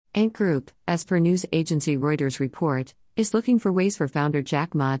Ant Group, as per news agency Reuters report, is looking for ways for founder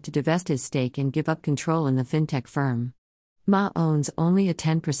Jack Ma to divest his stake and give up control in the fintech firm. Ma owns only a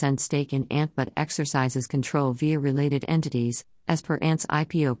 10% stake in Ant but exercises control via related entities, as per Ant's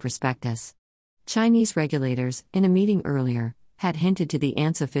IPO prospectus. Chinese regulators, in a meeting earlier, had hinted to the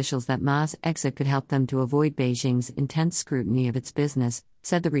Ant's officials that Ma's exit could help them to avoid Beijing's intense scrutiny of its business,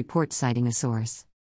 said the report citing a source.